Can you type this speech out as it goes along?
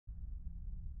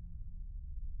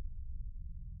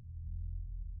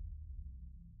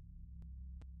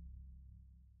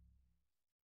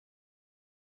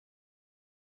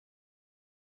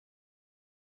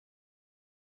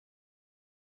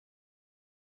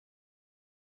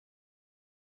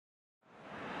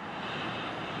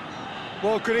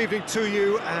Well, good evening to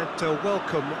you and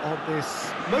welcome on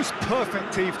this most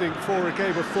perfect evening for a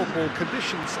game of football.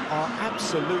 Conditions are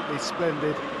absolutely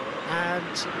splendid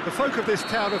and the folk of this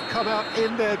town have come out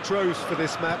in their droves for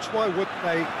this match. Why wouldn't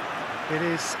they? It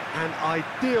is an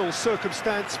ideal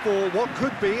circumstance for what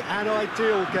could be an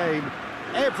ideal game.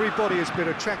 Everybody has been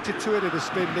attracted to it. It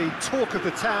has been the talk of the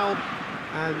town,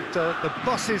 and the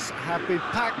buses have been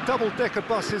packed, double-decker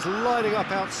buses lining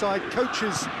up outside.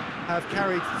 Coaches have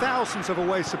carried thousands of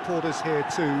away supporters here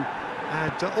too,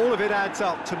 and all of it adds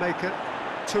up to make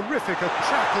a terrific, a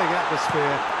crackling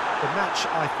atmosphere. The match,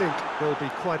 I think, will be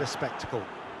quite a spectacle.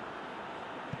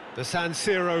 The San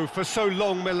Siro, for so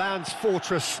long Milan's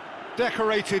fortress,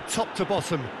 decorated top to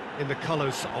bottom in the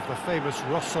colours of the famous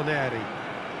Rossoneri.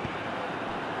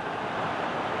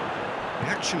 The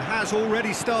action has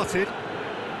already started.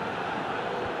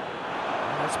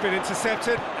 It's been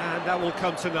intercepted, and that will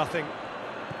come to nothing.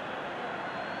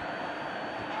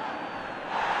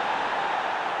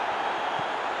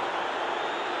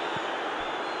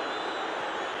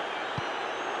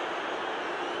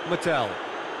 Mattel.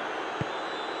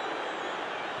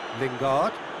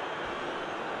 Lingard.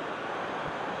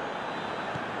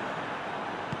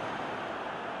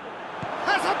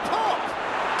 Has a pop!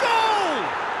 Goal!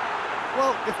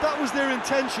 Well, if that was their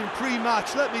intention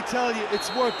pre-match, let me tell you,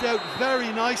 it's worked out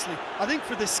very nicely. I think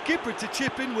for the skipper to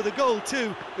chip in with a goal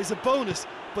too is a bonus,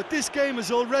 but this game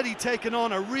has already taken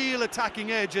on a real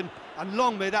attacking edge, and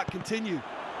long may that continue.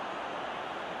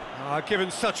 Given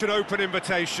such an open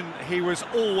invitation, he was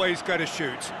always going to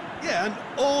shoot. Yeah, and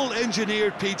all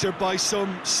engineered, Peter, by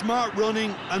some smart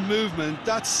running and movement.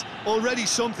 That's already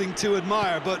something to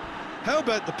admire, but how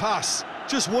about the pass?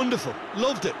 Just wonderful.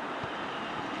 Loved it.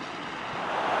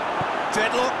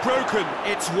 Deadlock broken.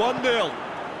 It's 1-0.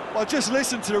 Well, just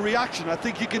listen to the reaction. I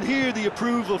think you can hear the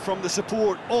approval from the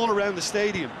support all around the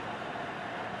stadium.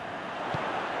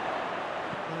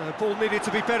 Ball needed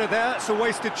to be better there. It's a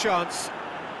wasted chance.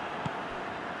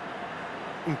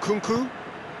 Nkunku.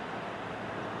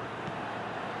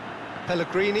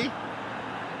 Pellegrini.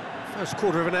 First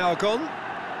quarter of an hour gone.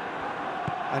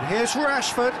 And here's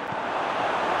Rashford.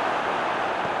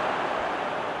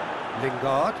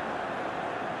 Lingard.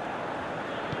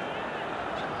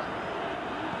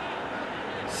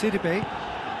 Sidibe.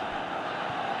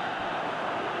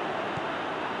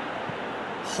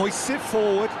 Hoists it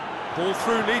forward. Ball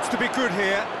through needs to be good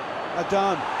here.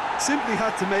 Adan simply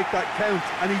had to make that count,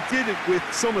 and he did it with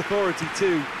some authority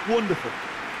too. Wonderful.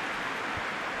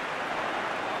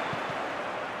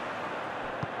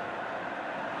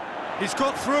 He's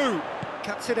got through,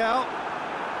 cuts it out.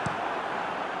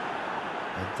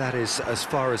 And that is as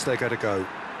far as they're going to go.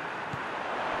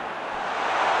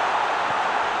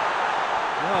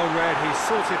 Well read, he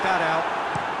sorted that out.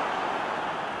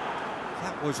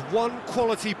 That was one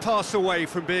quality pass away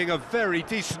from being a very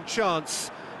decent chance.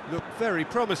 Looked very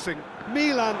promising.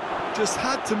 Milan just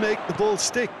had to make the ball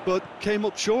stick, but came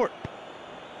up short.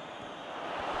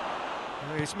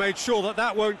 He's made sure that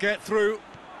that won't get through.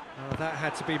 That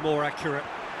had to be more accurate.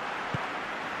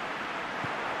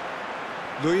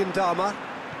 Luyendama.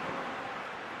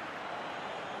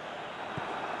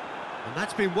 And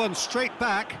that's been won straight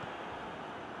back.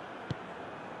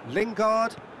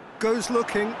 Lingard goes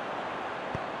looking.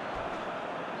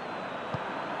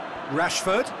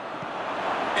 Rashford.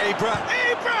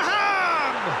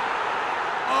 Abraham!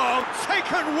 Oh,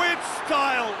 taken with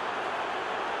style!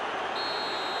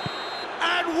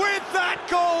 And with that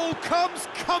goal comes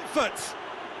comfort!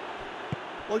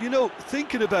 Well, you know,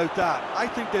 thinking about that, I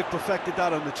think they've perfected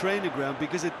that on the training ground,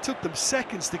 because it took them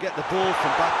seconds to get the ball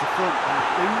from back to front, and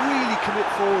they really commit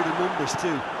forward in numbers too.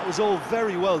 That was all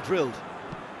very well drilled.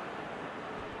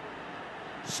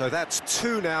 So that's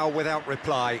 2 now without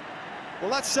reply. Well,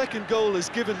 that second goal has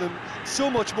given them so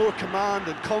much more command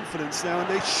and confidence now, and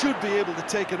they should be able to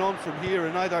take it on from here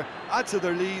and either add to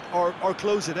their lead or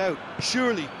close it out.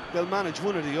 Surely they'll manage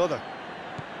one or the other.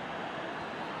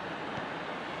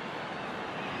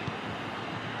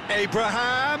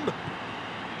 Abraham!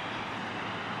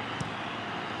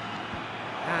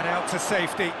 And out to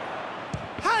safety.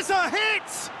 Has a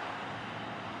hit!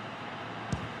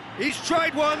 He's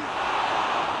tried one.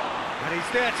 And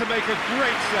he's there to make a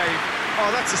great save. Oh,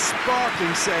 that's a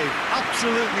sparkling save.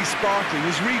 Absolutely sparkling.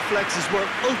 His reflexes were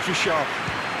ultra-sharp.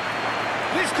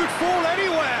 This could fall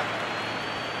anywhere.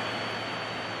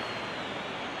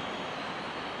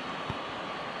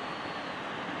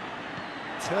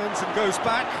 Turns and goes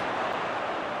back.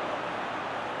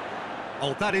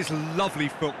 Oh, that is lovely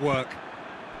footwork.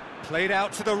 Played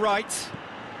out to the right.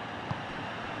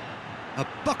 A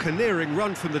buccaneering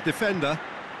run from the defender.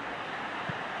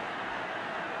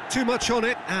 Too much on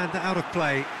it and out of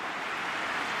play.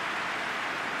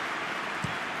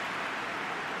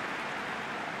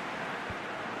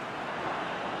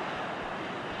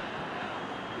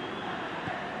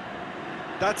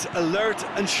 That's alert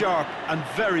and sharp and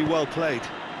very well played.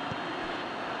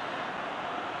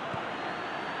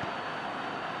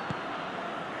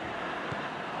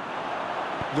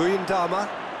 Milan-Kustosija.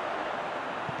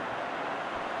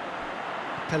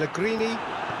 Pellegrini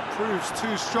proves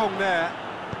too strong there.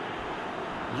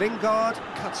 Lingard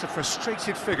cuts a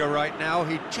frustrated figure right now.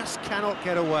 He just cannot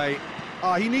get away.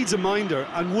 He needs a minder,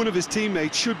 and one of his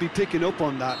teammates should be picking up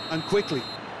on that, and quickly.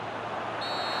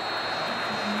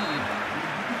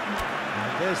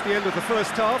 There's the end of the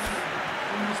first half.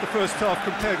 How's the first half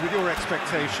compared with your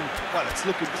expectation? Well, it's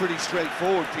looking pretty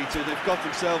straightforward, Peter. They've got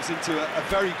themselves into a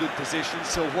very good position,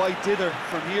 so why dither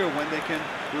from here when they can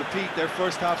repeat their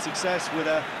first half success with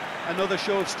another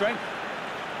show of strength?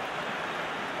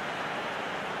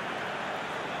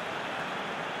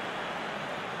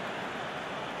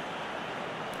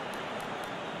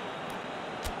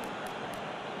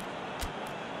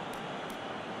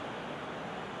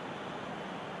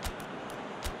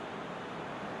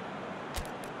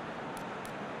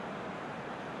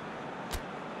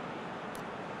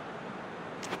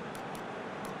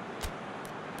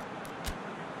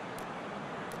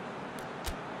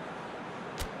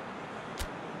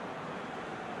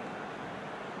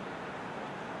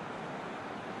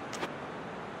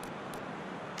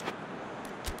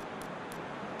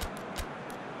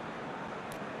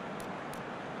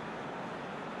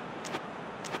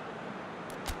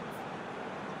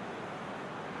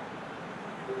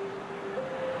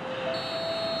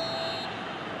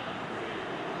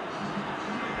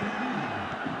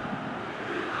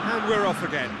 And we're off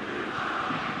again.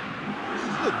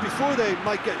 Look, before they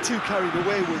might get too carried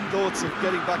away with thoughts of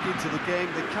getting back into the game,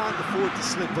 they can't afford to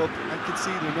slip up and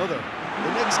concede another.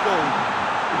 The next goal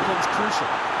becomes crucial.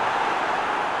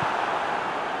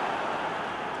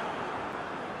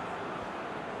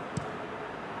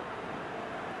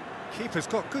 Keeper's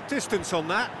got good distance on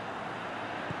that.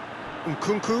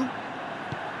 Nkunku.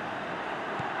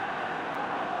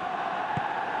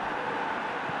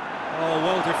 Oh,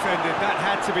 well defended. That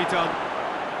had to be done.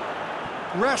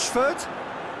 Rashford.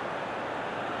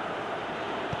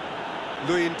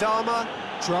 Milan-Kustosija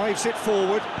drives it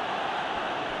forward.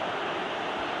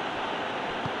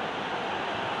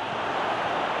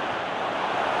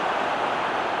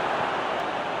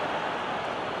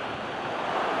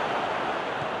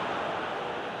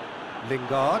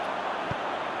 Lingard.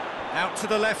 Out to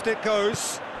the left it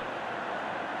goes.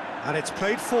 And it's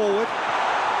played forward.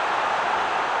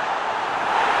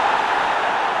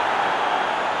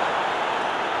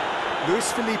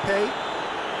 Luis Felipe.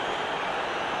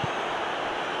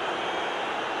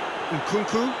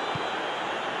 Nkunku.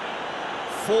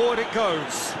 Forward it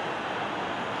goes.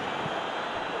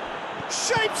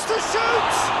 Shapes to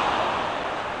shoot!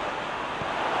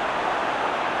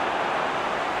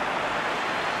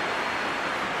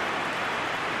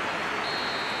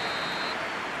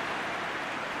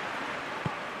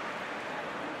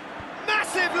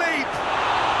 Massive leap!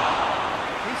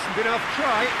 Decent enough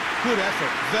try. Good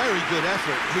effort, very good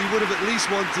effort. He would have at least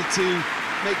wanted to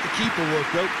make the keeper work,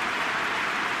 though.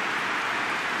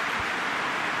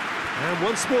 And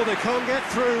once more they can't get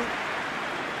through.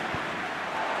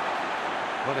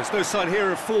 Well, there's no sign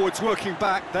here of forwards working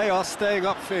back. They are staying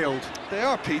upfield. They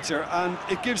are, Peter, and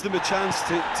it gives them a chance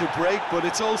to break, but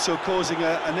it's also causing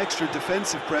an extra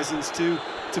defensive presence to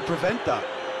prevent that.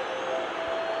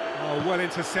 Oh, well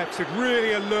intercepted,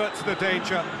 really alert to the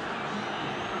danger.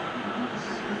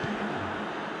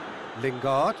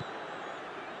 Lingard.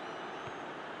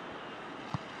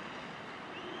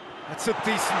 That's a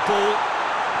decent ball.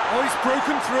 Oh, he's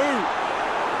broken through.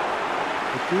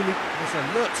 Aguli is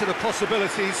alert to the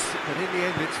possibilities, but in the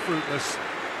end it's fruitless.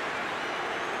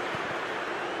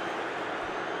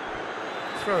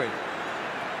 Throw in.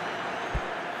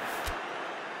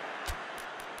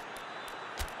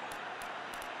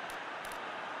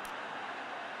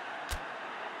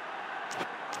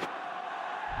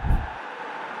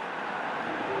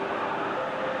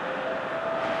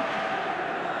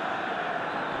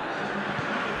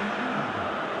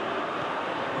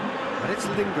 And it's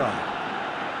Lingard.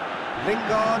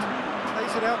 Lingard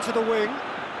plays it out to the wing.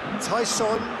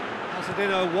 Tyson has it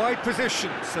in a wide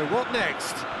position, so what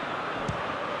next?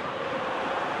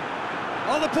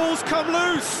 Oh, the ball's come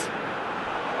loose!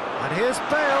 And here's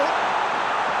Bale.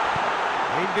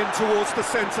 Aimed in towards the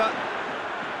centre.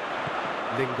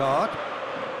 Lingard.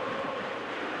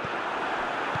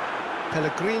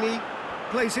 Pellegrini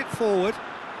plays it forward.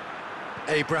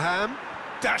 Abraham.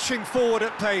 Dashing forward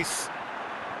at pace.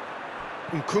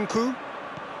 Nkunku.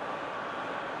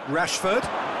 Rashford.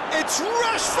 It's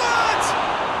Rashford!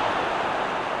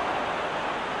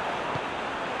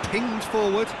 Pinged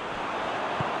forward.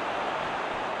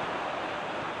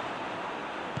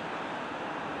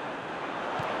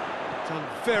 Done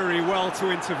very well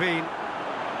to intervene.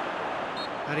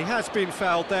 And he has been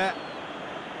fouled there.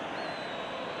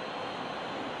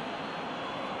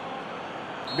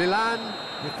 Milan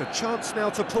with the chance now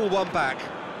to pull one back.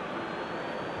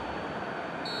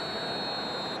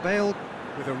 Bale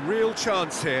with a real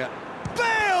chance here.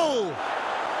 Bale!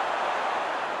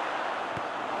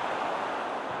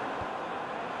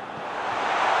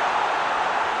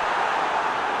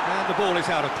 And the ball is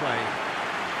out of play.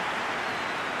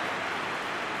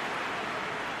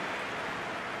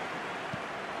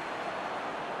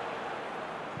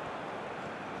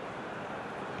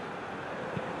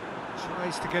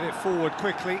 Tries to get it forward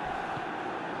quickly.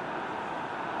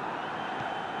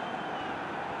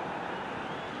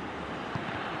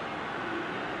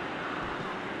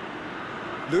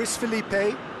 Luis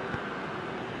Felipe.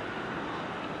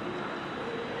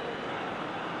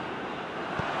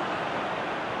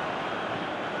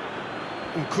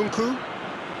 Nkunku.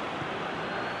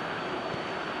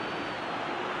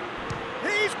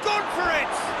 He's gone for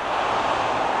it!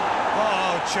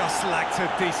 Oh, just lacked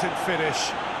a decent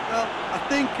finish. Well, I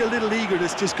think a little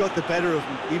eagerness just got the better of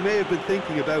him. He may have been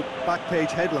thinking about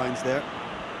back-page headlines there.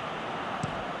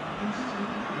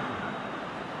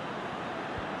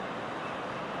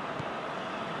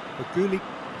 Baguli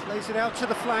plays it out to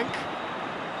the flank.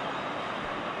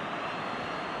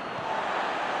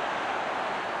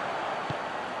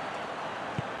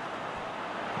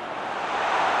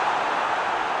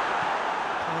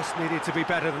 Pass needed to be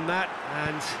better than that,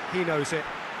 and he knows it.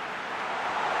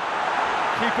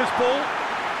 Keeper's ball.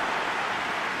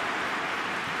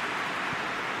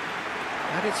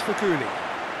 And it's Baguli.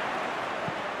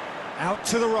 Out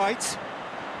to the right.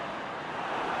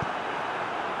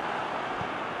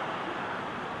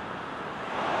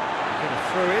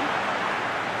 Throw in.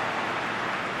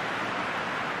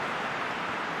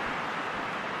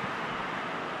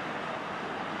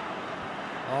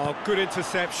 Oh, good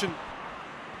interception.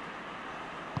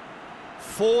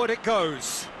 Forward it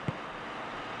goes.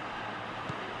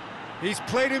 He's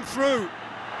played him through.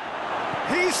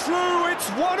 He's through, it's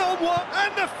one-on-one,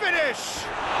 and the finish!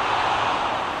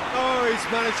 Oh,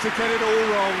 he's managed to get it all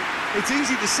wrong. It's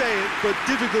easy to say it, but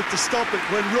difficult to stop it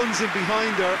when runs in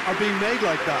behind are being made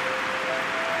like that.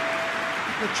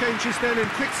 The changes then in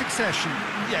quick succession.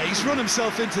 Yeah, he's run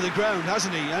himself into the ground,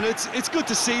 hasn't he? And it's good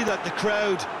to see that the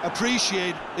crowd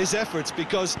appreciate his efforts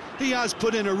because he has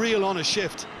put in a real honest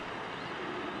shift.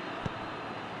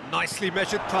 Nicely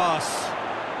measured pass.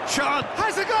 Chant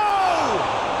has a goal!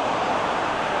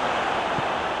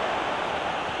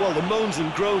 Well, the moans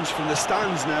and groans from the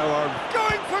stands now are...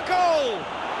 Going for goal!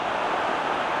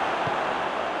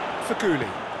 Baguli.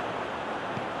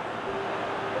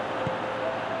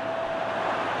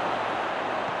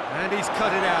 And he's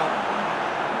cut it out.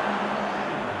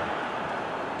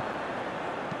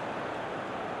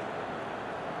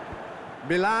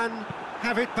 Milan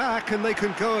have it back and they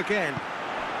can go again.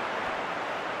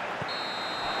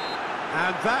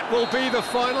 And that will be the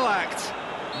final act.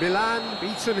 Milan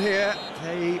beaten here.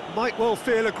 They might well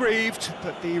feel aggrieved,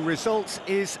 but the result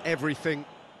is everything.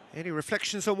 Any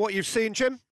reflections on what you've seen,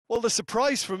 Jim? Well, the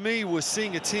surprise for me was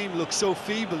seeing a team look so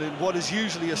feeble in what is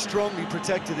usually a strongly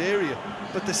protected area.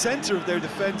 But the centre of their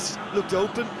defence looked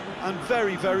open and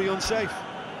very, very unsafe.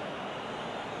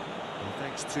 Well,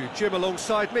 thanks to Jim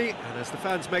alongside me, and as the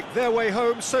fans make their way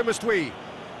home, so must we.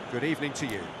 Good evening to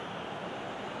you.